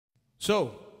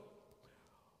So,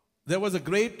 there was a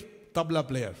great tabla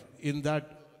player in the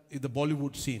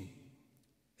Bollywood scene.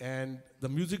 And the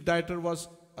music director was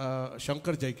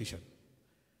Shankar Jaikishan.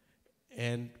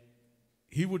 And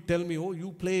he would tell me, oh,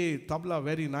 you play tabla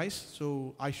very nice,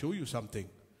 so I show you something.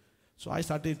 So I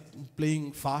started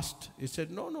playing fast. He said,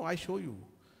 no, I show you.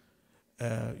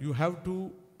 You have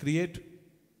to create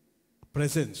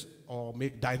presence or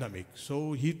make dynamic.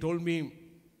 So he told me,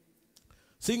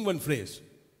 sing one phrase.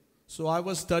 So I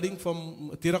was studying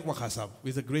from Trilok Gurtu, who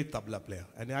is a great tabla player.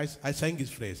 And I sang his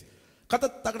phrase.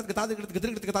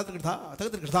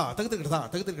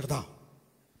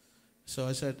 So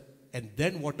I said, and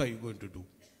then what are you going to do?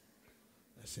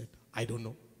 I said, I don't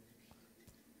know.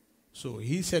 So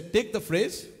he said, take the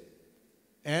phrase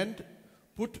and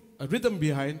put a rhythm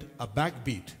behind a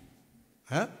backbeat.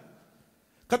 Huh?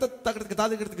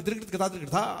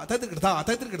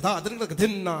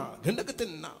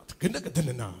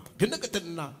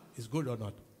 Is good or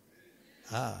not?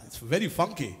 It's very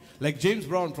funky, like James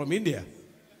Brown from India.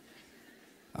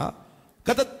 So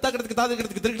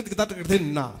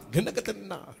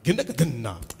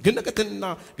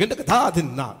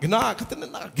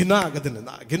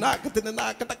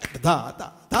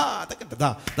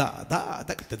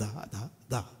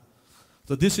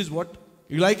this is what,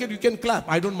 you like it, you can clap,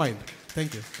 I don't mind.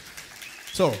 Thank you.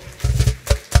 So,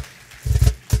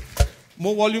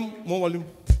 more volume, more volume.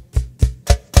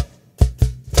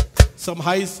 Some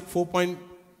highs,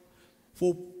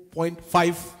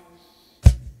 4.5.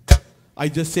 I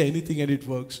just say anything and it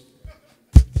works.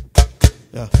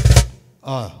 Yeah.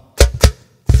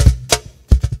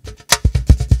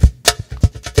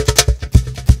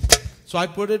 So I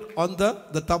put it on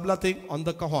the tabla thing on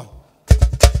the cajon.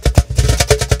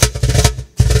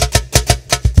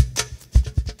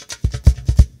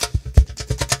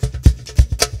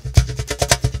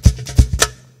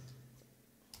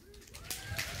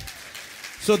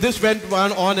 So this went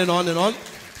on and on and on.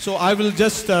 So I will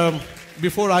just,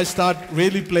 before I start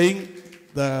really playing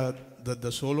the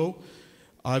solo,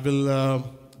 I will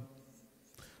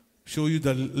show you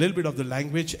the little bit of the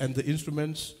language and the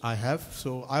instruments I have.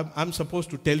 So I'm supposed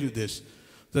to tell you this,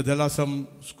 that there are some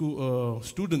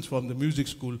students from the music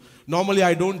school. Normally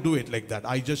I don't do it like that.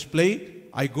 I just play,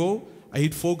 I go, I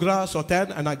eat foie gras,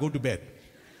 sauternes, and I go to bed.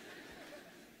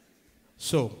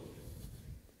 So,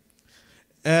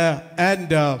 I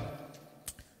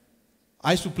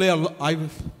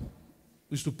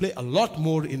used to play a lot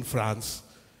more in France,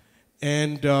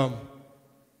 and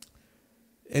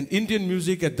Indian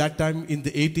music at that time in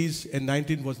the 80s and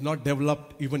 90s was not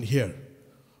developed even here.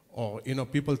 Or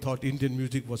people thought Indian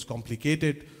music was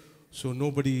complicated, so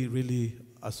nobody really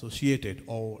associated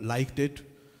or liked it,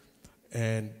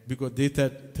 and because they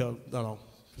thought no,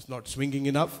 it's not swinging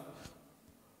enough.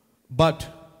 But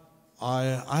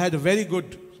I had a very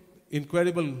good,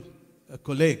 incredible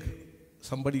colleague,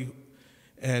 somebody,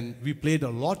 and we played a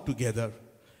lot together,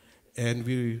 and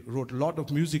we wrote a lot of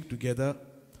music together,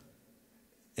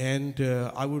 and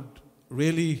I would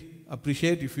really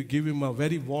appreciate if you give him a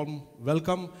very warm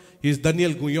welcome. He's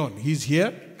Daniel Guyon. He's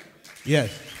here. Yes.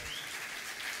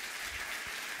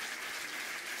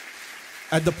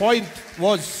 At the point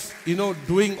was,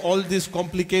 doing all this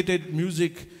complicated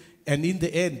music, and in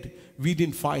the end, we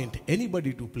didn't find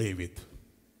anybody to play with.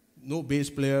 No bass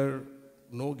player,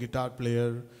 no guitar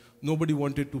player. Nobody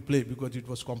wanted to play because it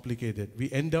was complicated.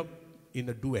 We end up in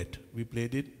a duet. We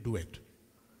played it duet.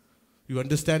 You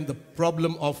understand the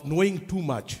problem of knowing too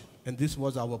much, and this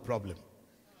was our problem.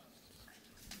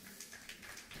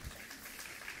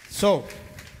 So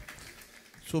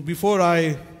before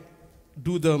I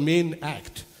do the main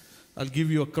act, I'll give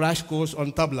you a crash course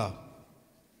on tabla.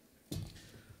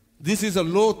 This is a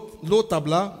low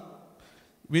tabla,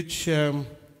 which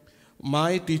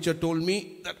my teacher told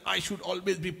me that I should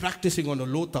always be practicing on a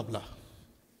low tabla.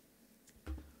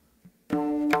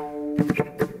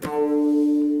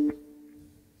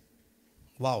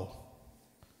 Wow.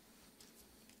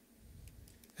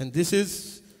 And this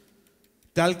is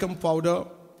talcum powder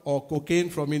or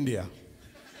cocaine from India.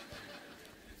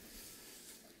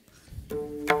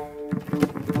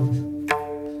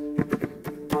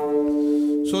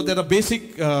 So there are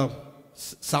basic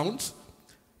sounds.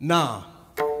 Na,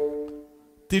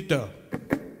 tita,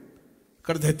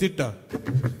 kardhe tita,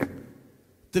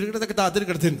 tirikata kata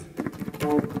tirikathin,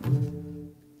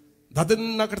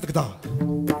 dhatin na kartakata,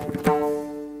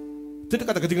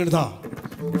 titikata katikata,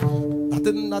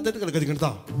 dhatin na titikata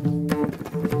katikata,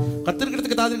 katirikata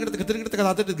kata tirikata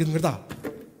kata tirikata.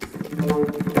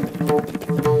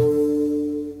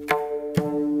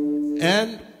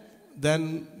 And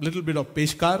then little bit of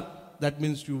peshkar, that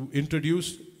means you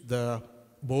introduce the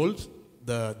bowls.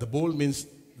 The bowl means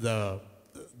the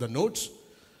notes.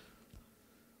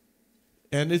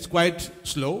 And it's quite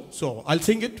slow, so I'll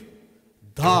sing it.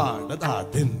 Da da da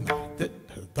din da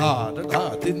da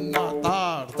da din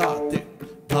da da din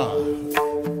da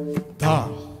da.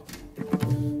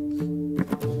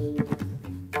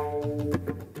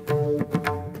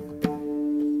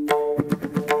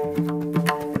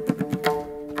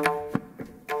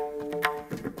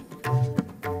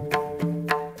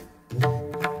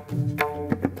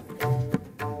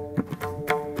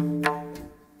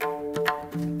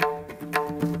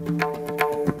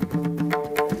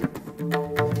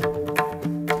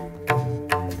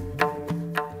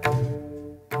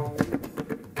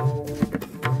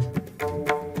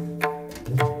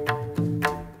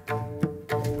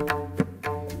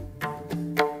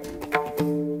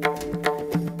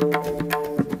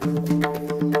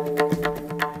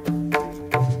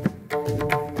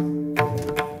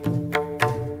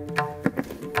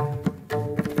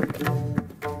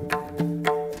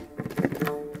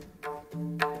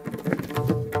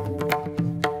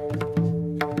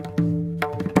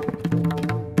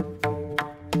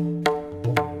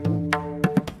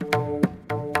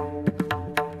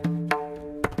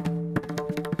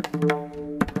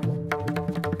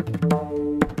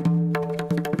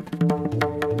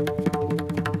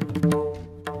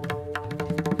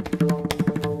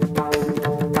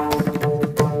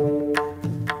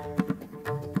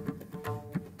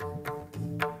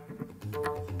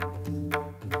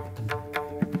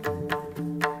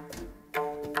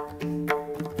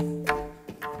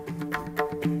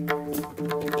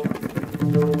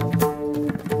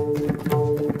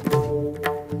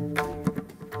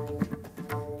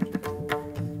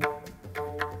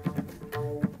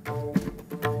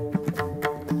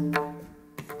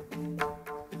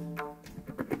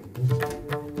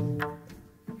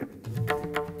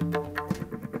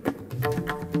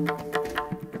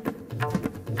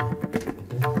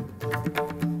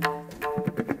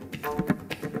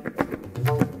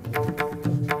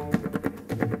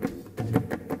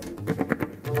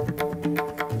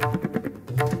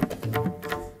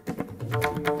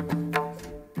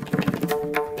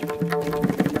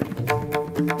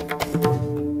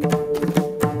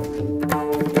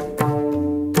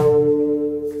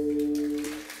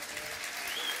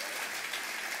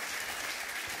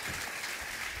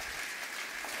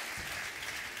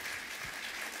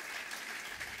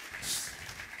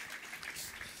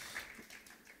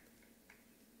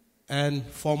 And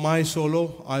for my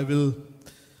solo,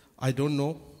 I don't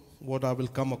know what I will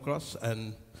come across,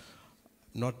 and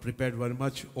not prepared very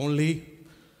much. Only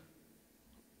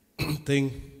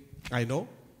thing I know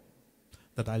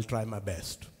that I'll try my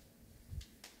best.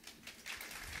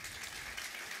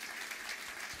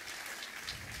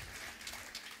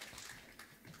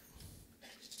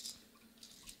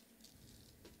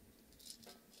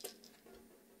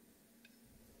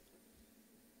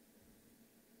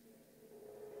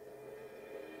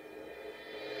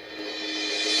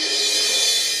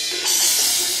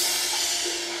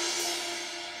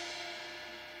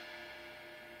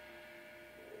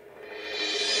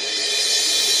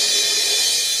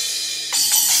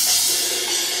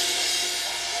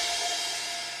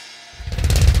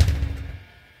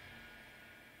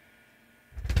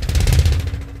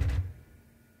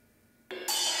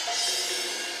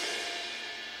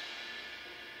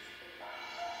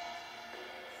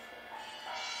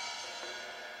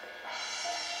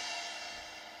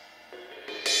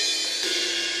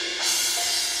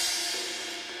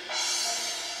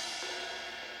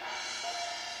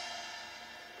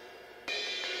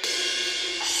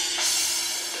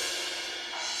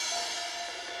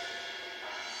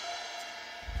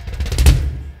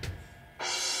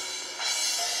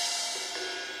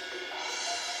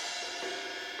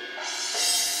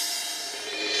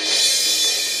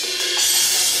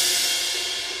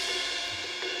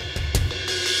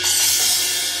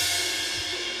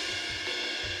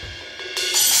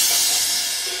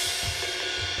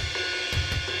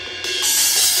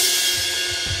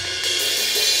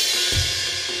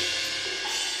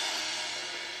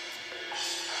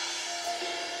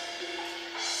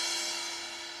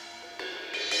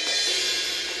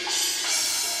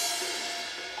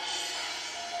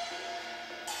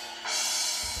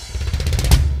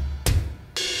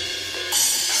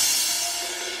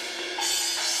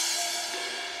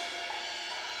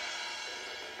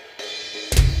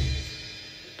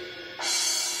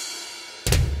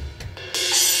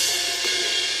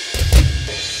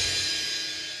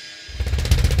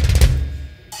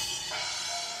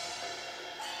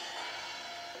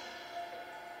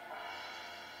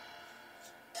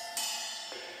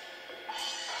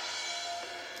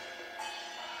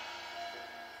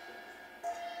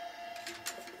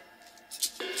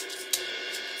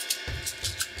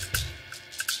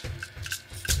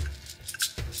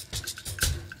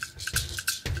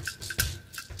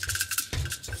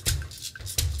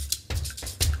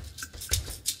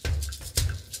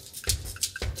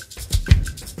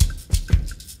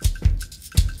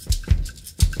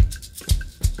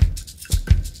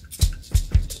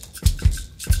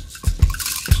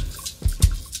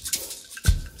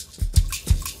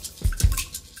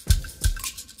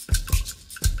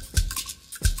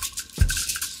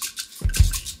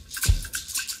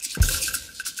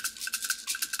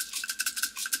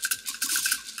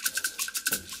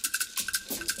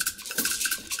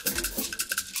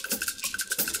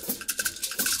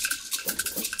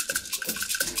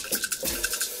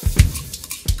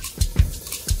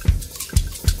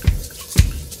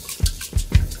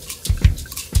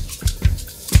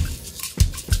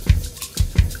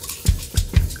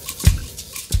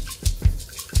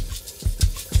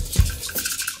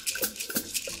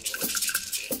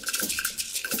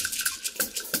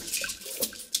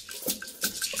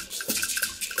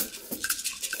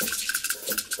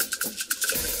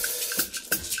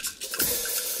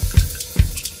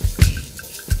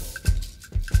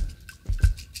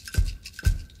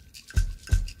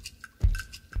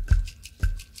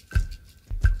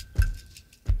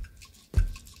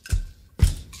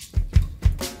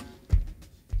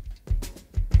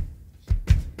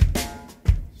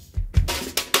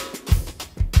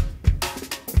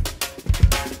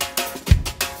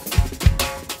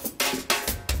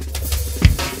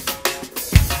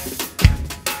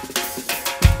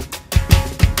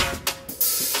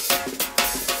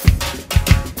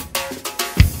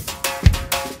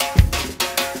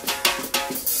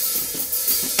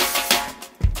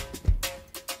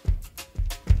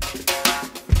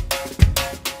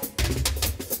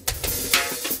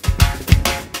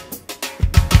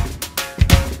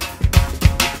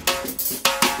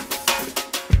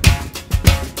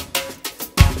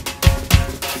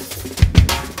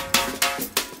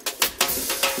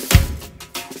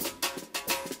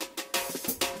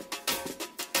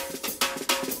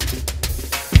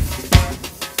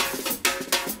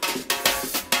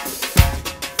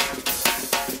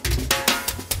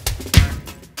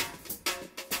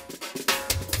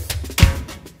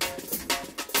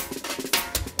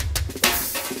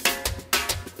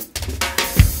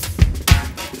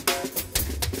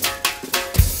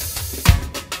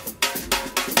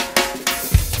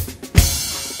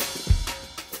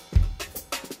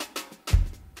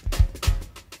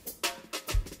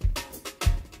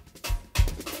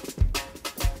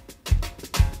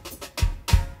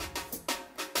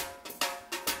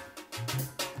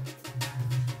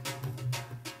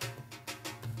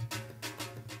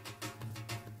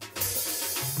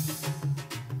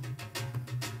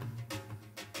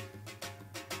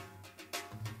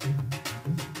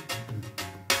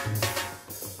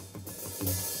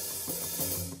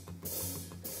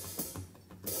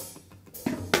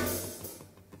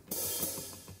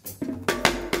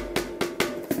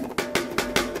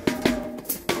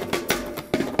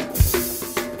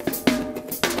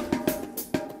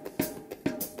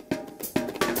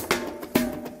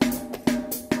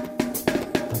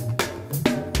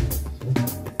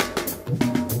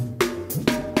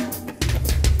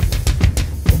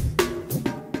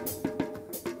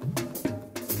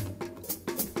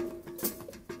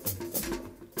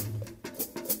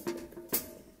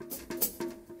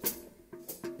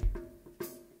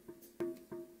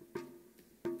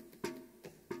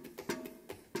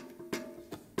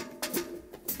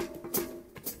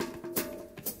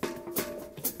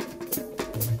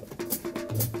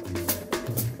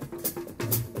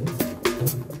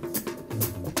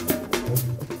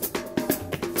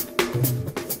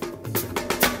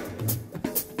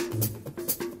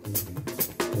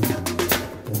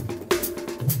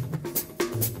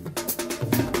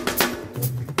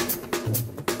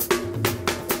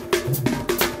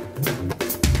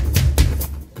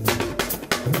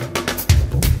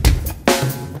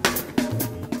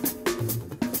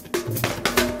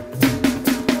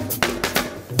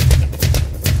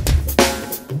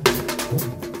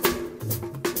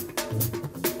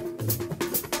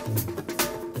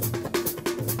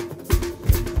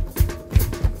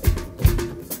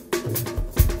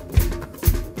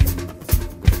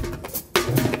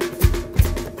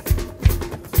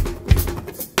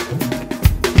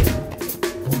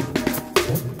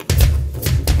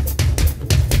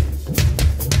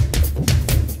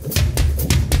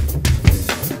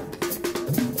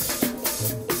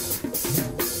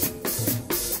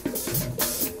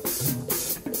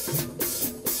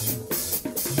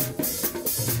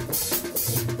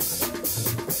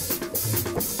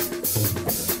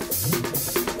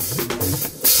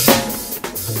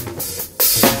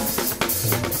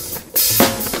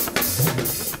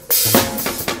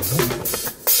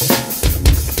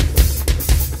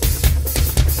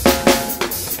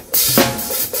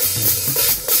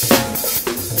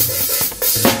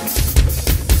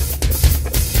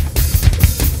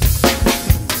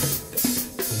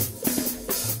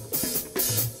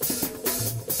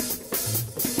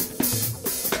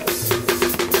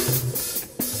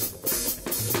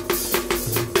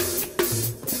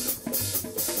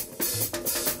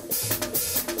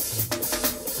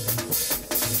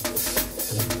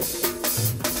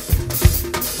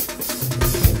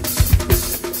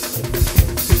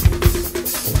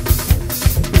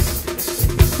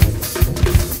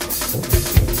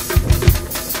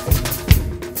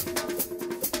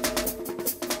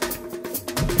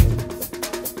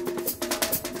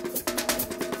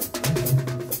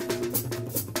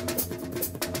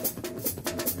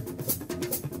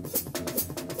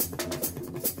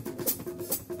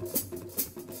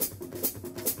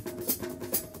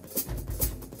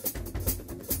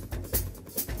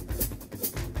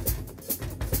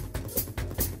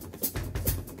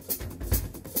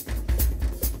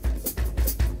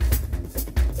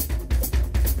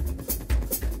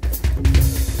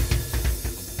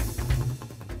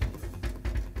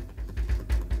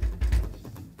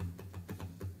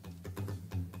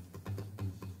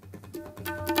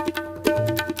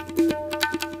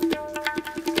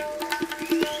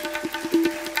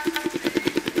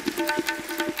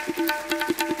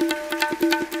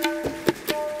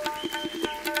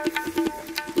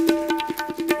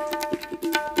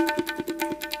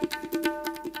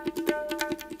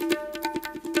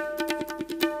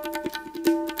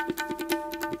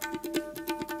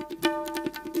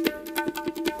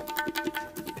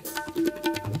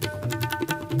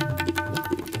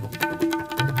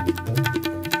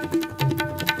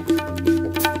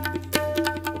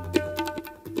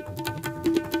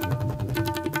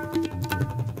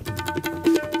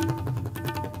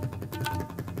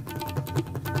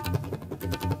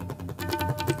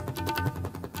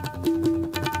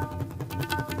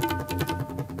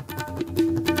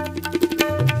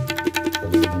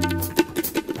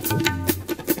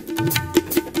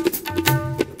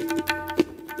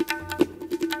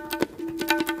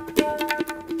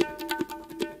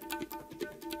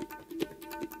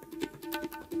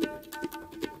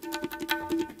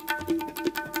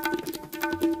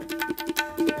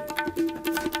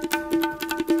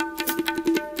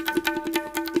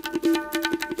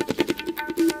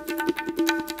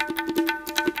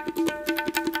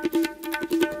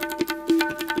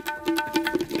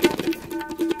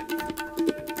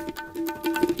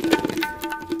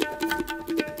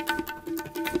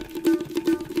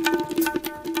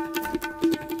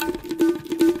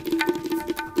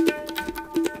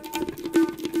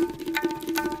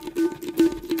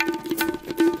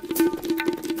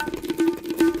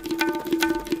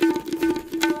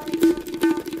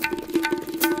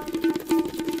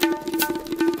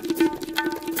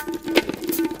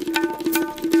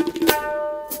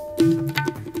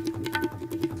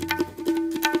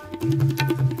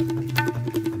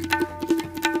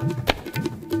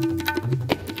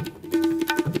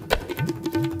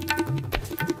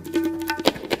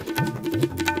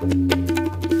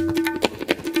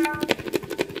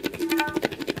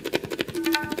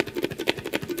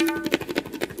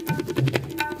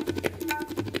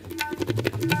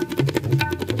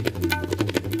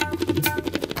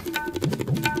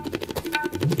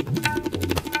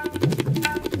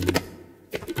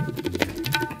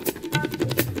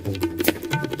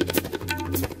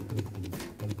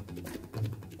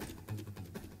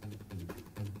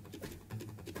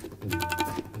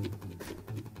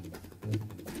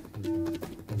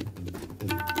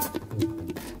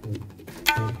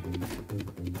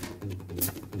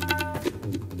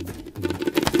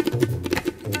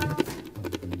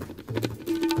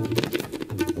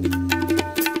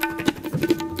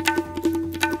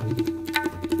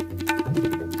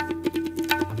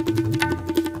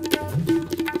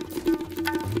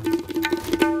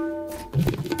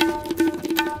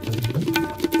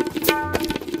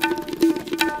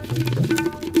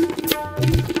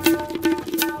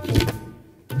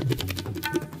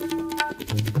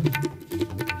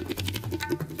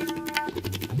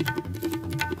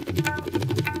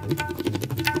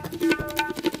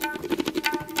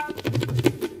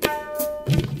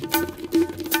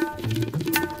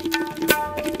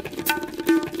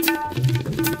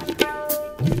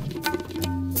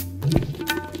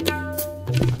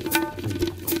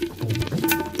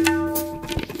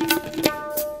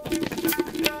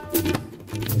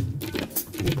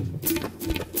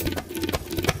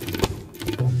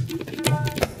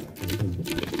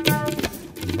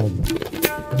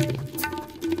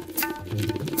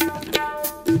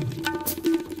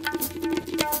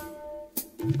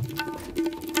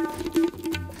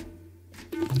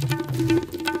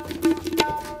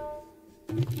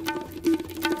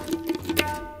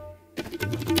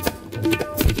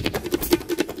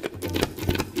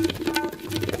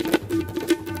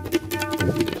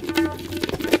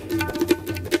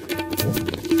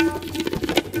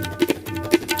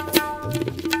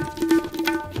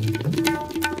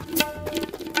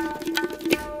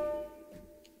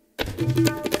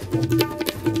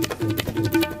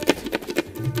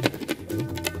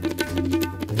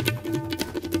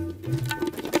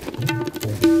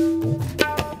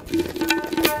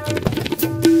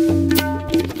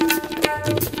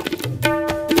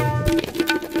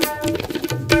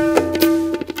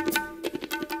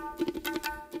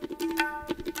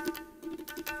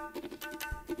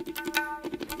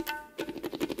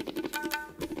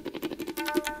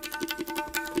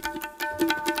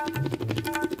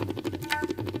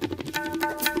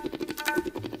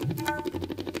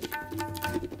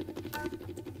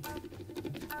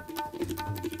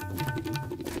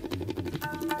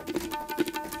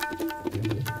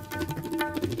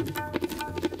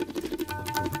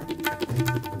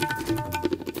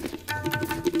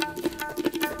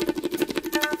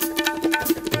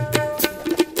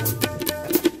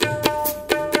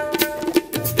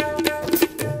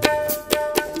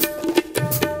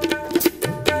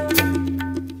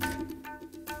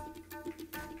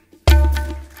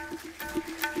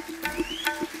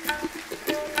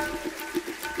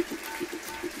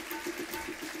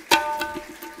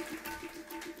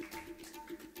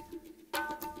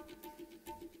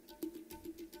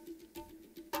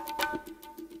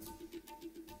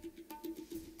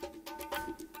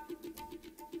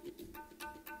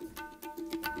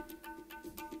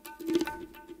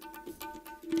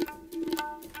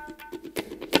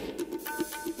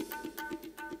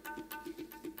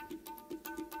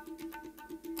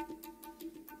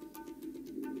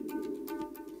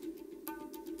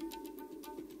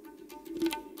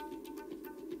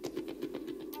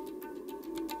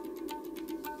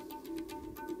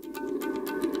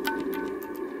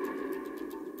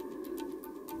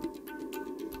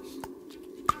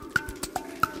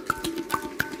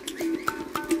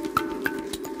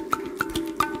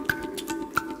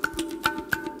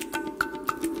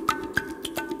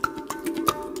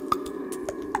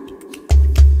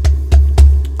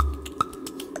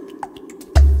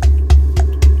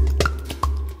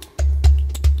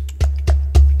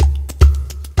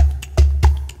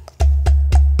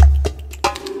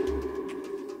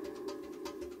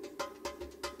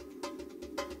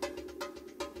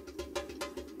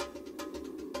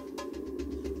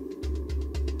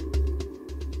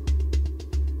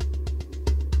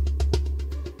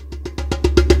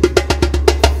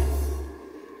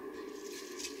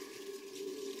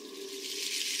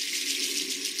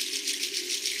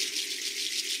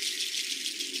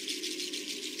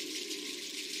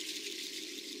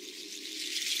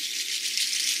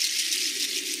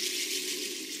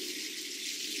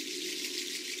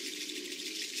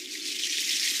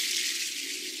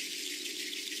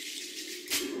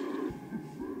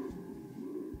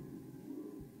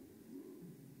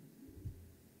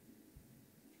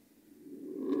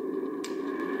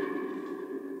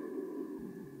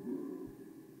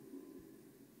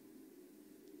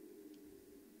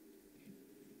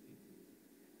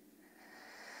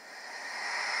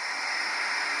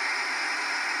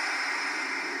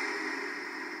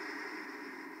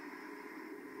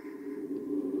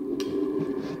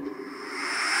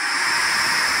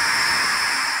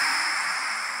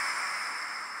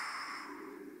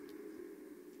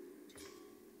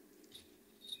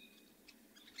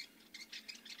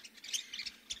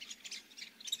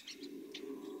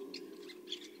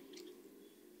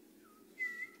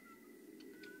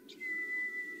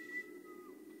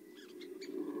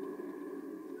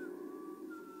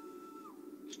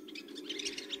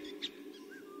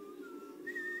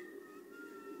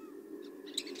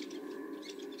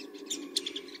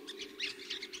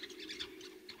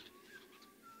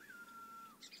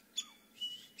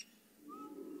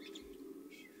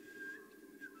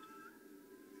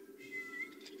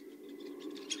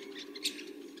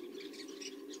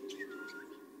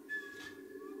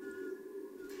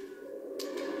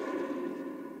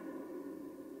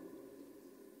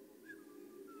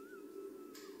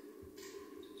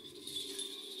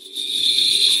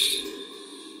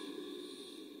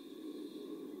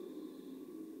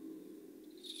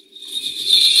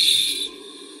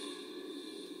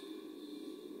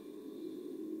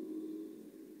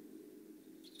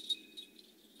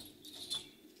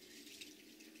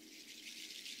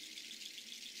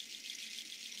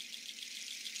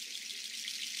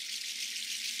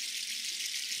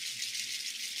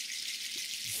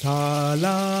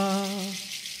 साला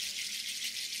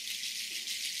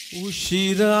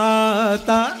उशीर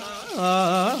आता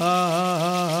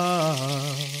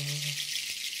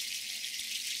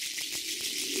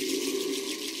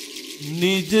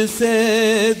निज से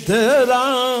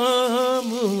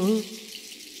धराम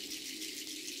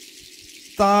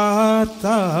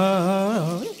ताता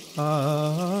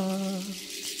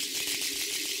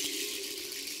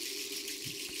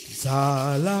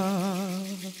झाला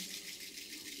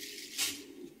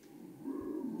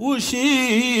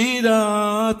उशिरा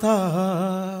था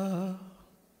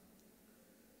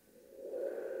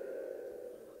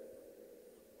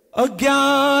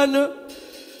अज्ञान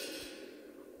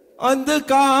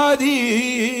अंधकारी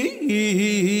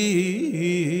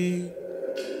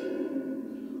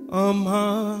आम्हा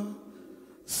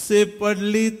से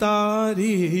पडली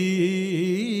तारी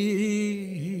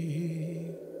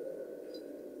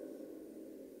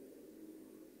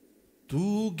तू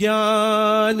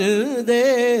ज्ञान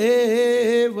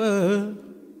देव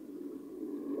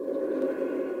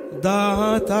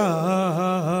दाता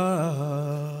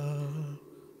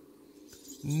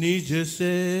निज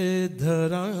से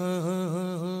धरा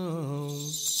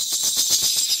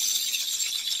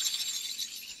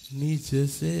निज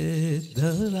से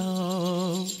धरा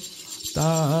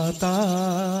ताता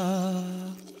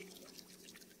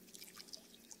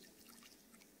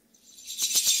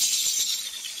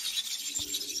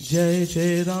जय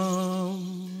जय राम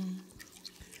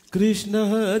कृष्ण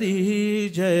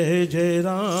हरि जय जय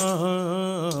राम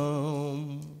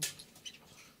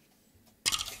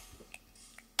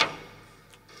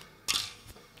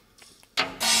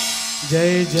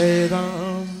जय जय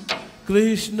राम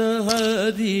कृष्ण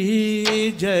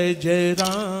हरि जय जय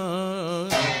राम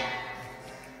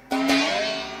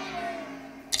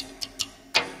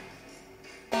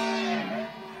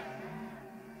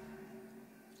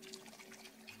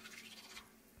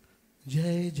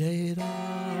जय जय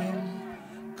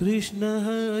राम कृष्ण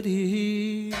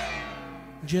हरि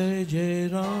जय जय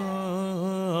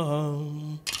Ram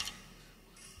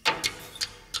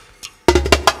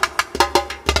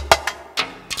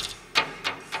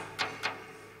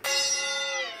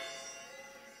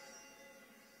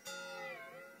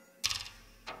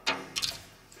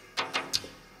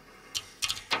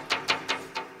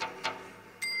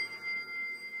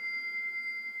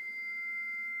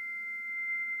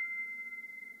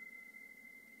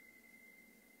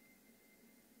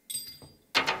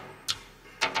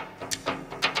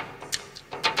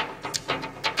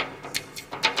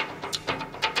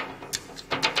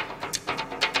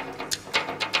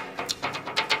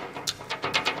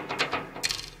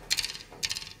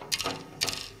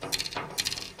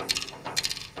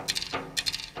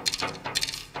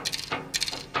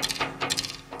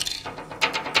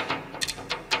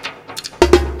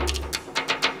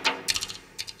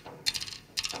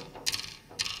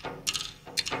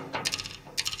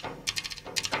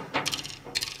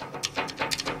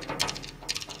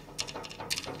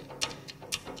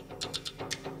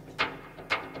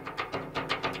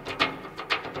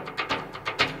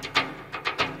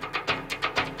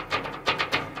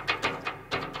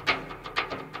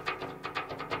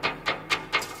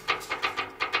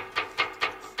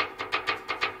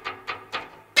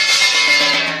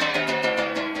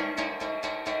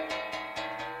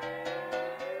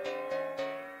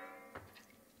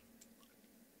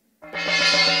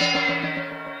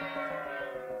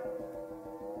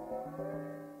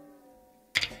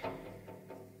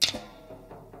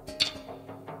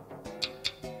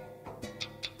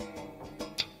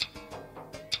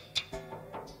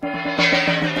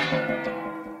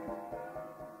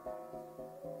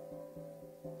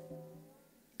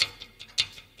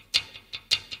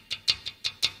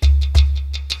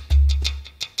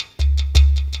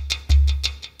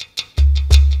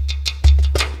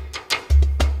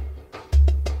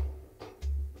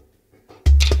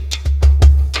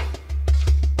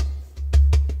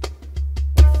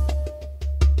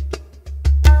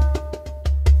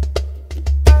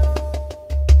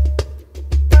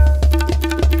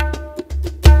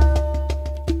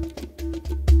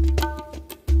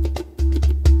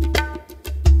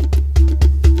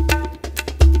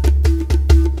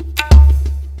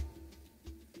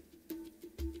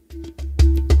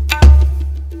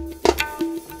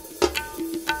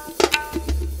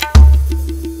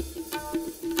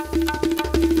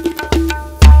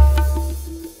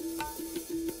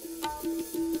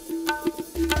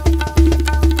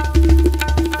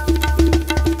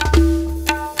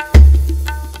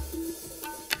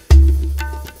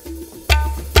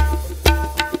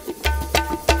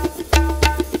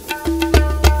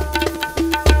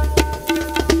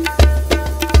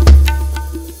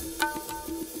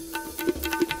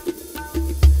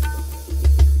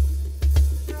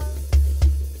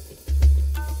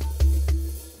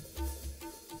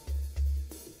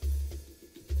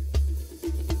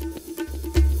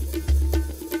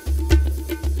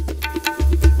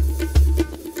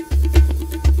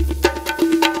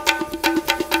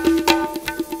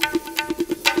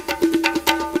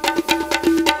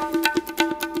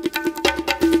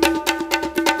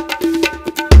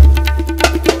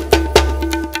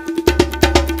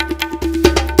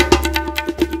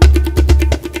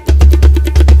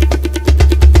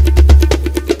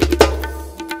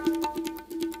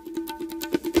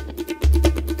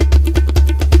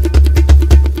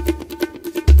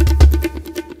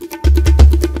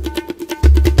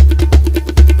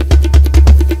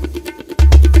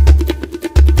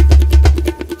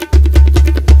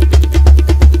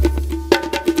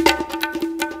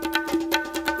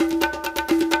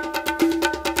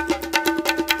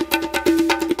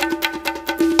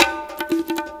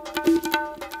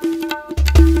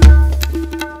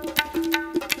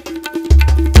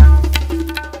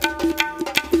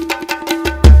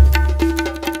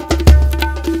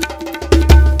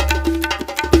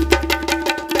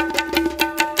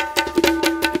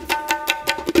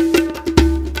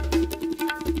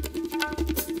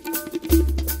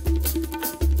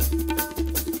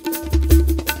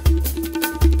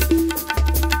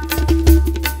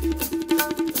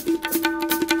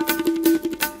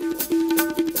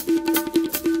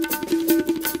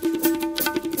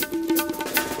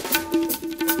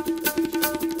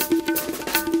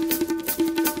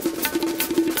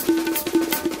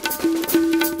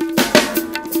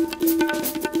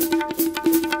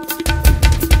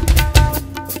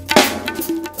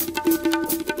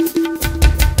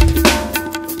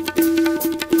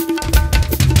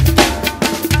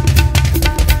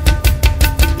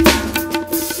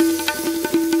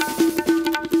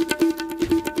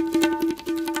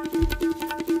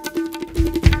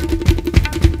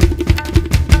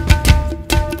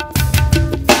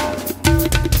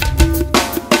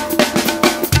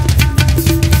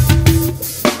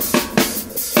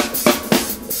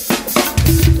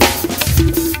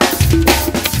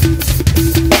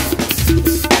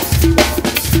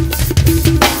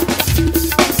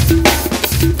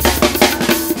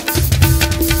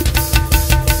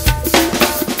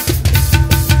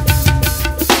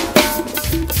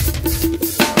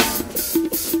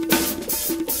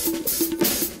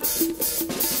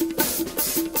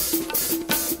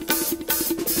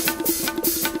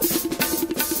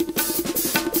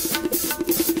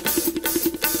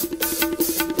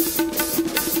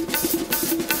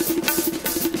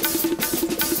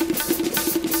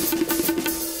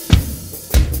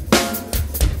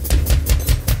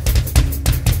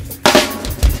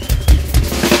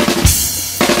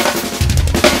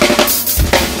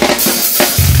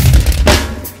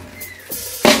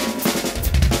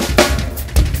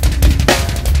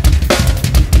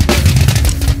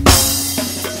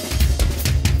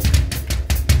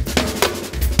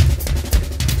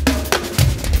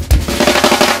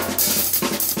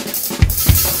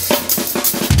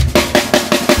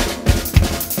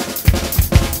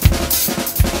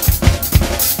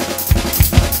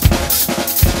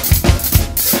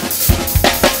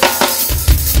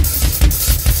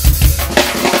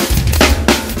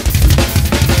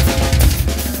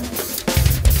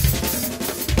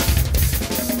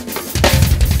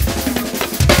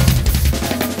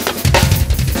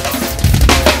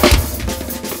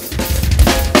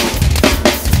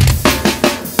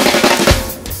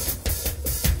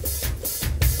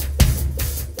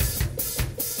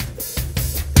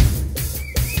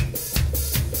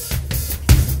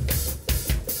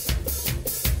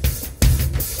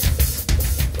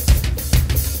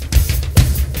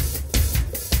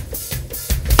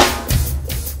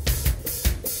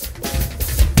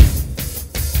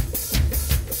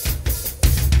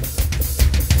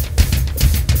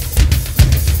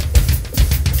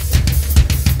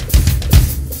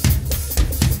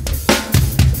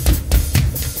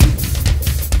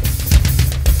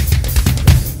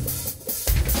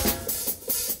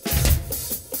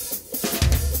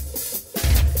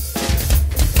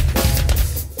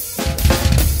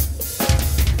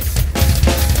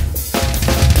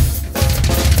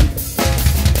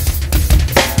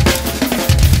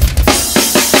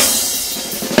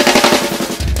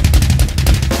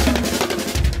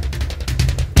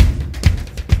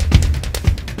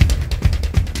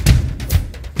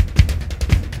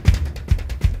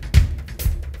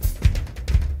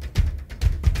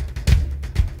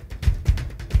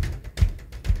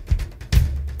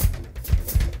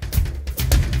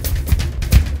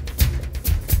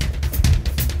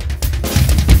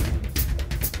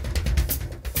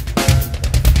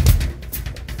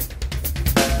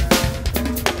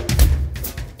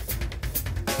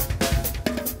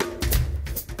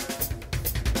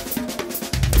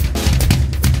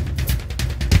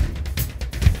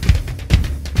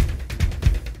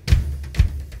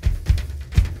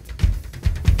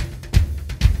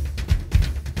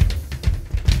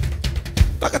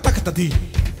taka taka tadi,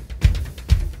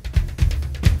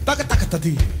 taka taka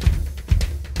tadi,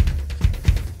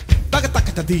 taka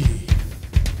taka tadi,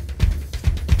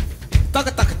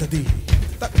 taka taka tadi,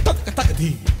 taka taka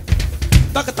tadi,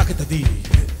 taka taka tadi,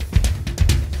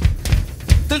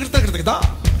 taka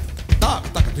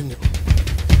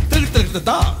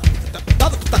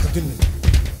taka tadi,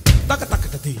 taka taka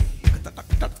tadi,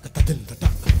 taka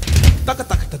taka tadi, taka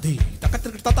taka tadi, taka taka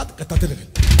tadi, taka taka tadi,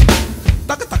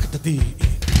 taka taka tadi.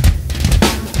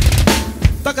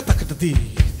 Taka taka tadi, taka taka tadi,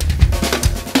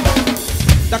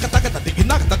 taka taka tadi,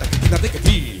 inak taka tadi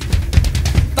kati,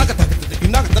 taka taka tadi,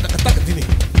 inak taka tadi ni,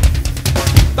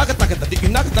 taka taka tadi,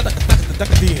 inak taka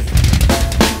tadi,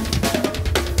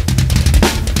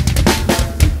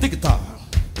 tikta,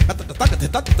 ata taka tadi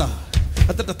tata,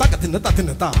 ata taka tadi nata tadi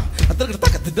nata, ata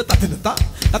taka tadi nata tadi nata,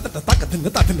 ata taka tadi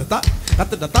nata tadi nata,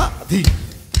 ata tadi,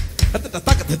 ata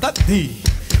taka tadi tadi.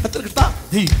 Atar kerta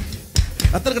di,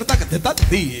 atar kerta kerta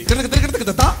di, kerta kerta kerta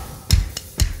kerta,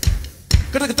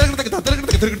 kerta kerta kerta kerta, kerta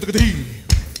kerta kerta kerta di,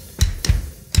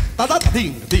 tada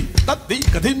ding di, tadi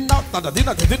kadina, tada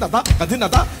dina kadina ta, kadina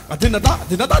ta, kadina ta,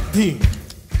 kadina ta di,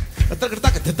 atar kerta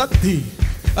kerta di,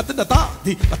 atar ta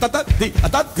di, atar di,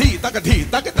 atar di, takat di,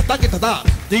 takat takat ta,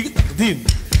 di din,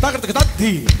 takat kerta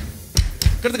di,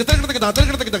 kerta kerta kerta kerta,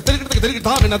 kerta kerta kerta kerta kerta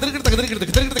kerta, kerta kerta kerta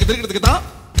kerta kerta kerta kerta,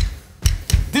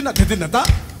 dina dina ta.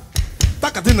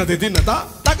 Taka dina de dina da,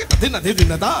 taka dina de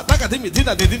dina da, taka dina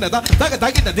de dina da, taka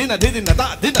dina de dina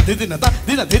da, dina de dina da,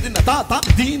 dina de dina da, ta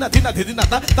dina de dina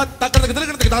da, ta taka taka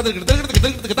taka taka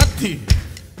taka taka di,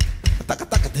 taka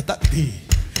taka taka di,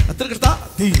 taka taka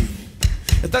di,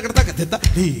 taka taka taka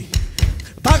di,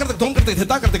 taka taka dong taka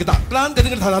taka taka, plan taka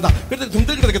taka da, taka dong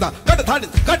taka taka, kada thani,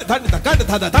 kada thani, kada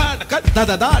thada, kada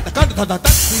thada, kada thada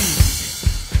di,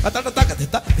 taka taka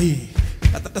taka di,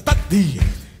 taka taka di.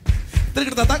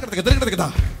 Terkita tak terkita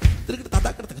terkita terkita terkita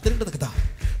tak terkita terkita terkita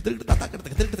terkita tak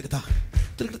terkita terkita terkita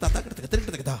terkita tak terkita terkita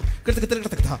terkita terkita terkita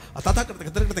terkita atak terkita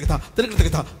terkita terkita terkita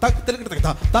terkita tak terkita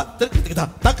terkita tak terkita terkita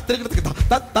tak terkita terkita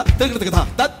tak terkita terkita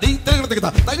tak di terkita terkita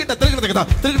tak kita terkita terkita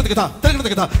terkita terkita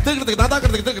terkita terkita terkita terkita tak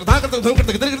terkita terkita tak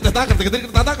terkita terkita tak terkita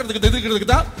terkita tak terkita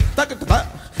terkita tak kita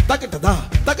tak kita dah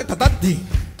tak kita tak di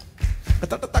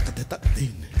tak tak kita tak di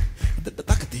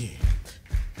tak di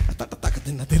tak tak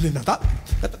kita di na tak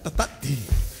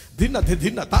Dina de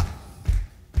dina ta,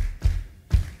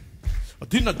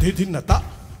 dina de dina ta,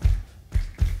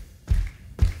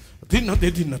 dina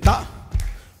de dina ta,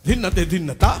 dina de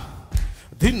dina ta,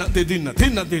 dina de dina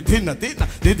dina de dina dina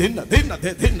de dina dina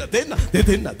de dina dina de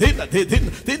dina dina de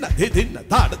dina dina de dina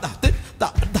ta da ta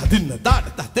ta dina ta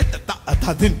ta ta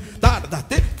ta din ta ta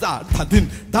ta ta din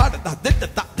ta ta ta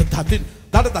ta din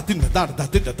ta ta din ta ta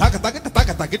din ta ka ta ka ta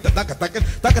ka ta ka ta ka ta ka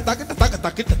ta ka ta ka ta ka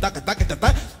ta ka ta ka ta ka ta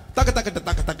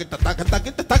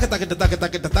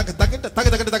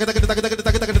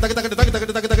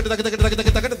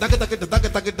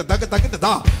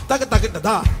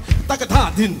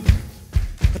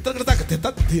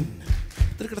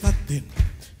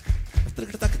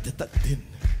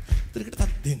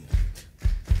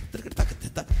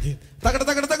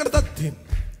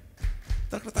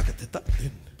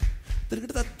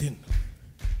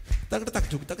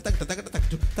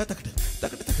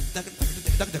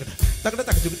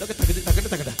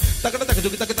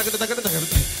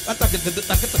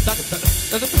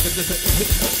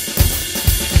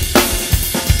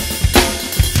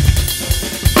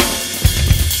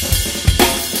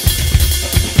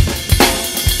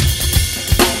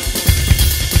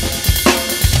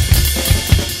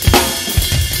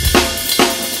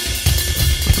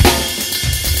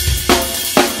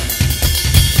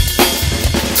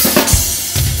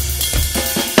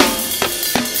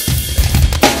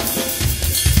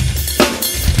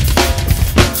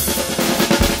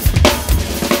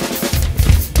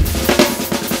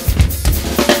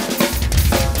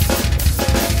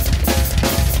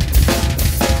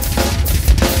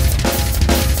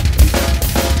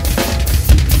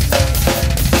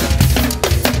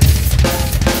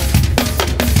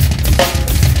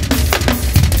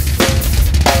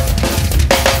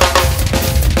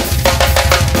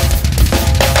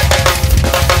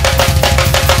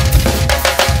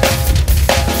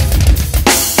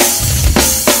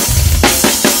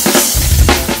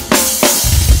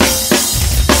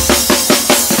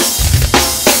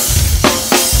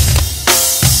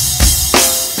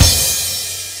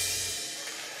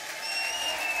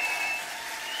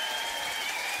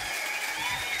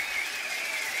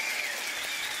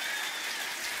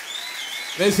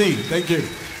Merci, thank you.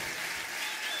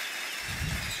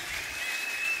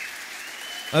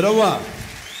 Au revoir.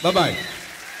 Bye bye.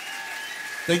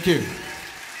 Thank you.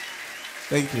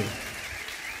 Thank you.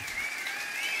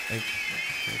 Thank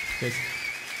you. Yes.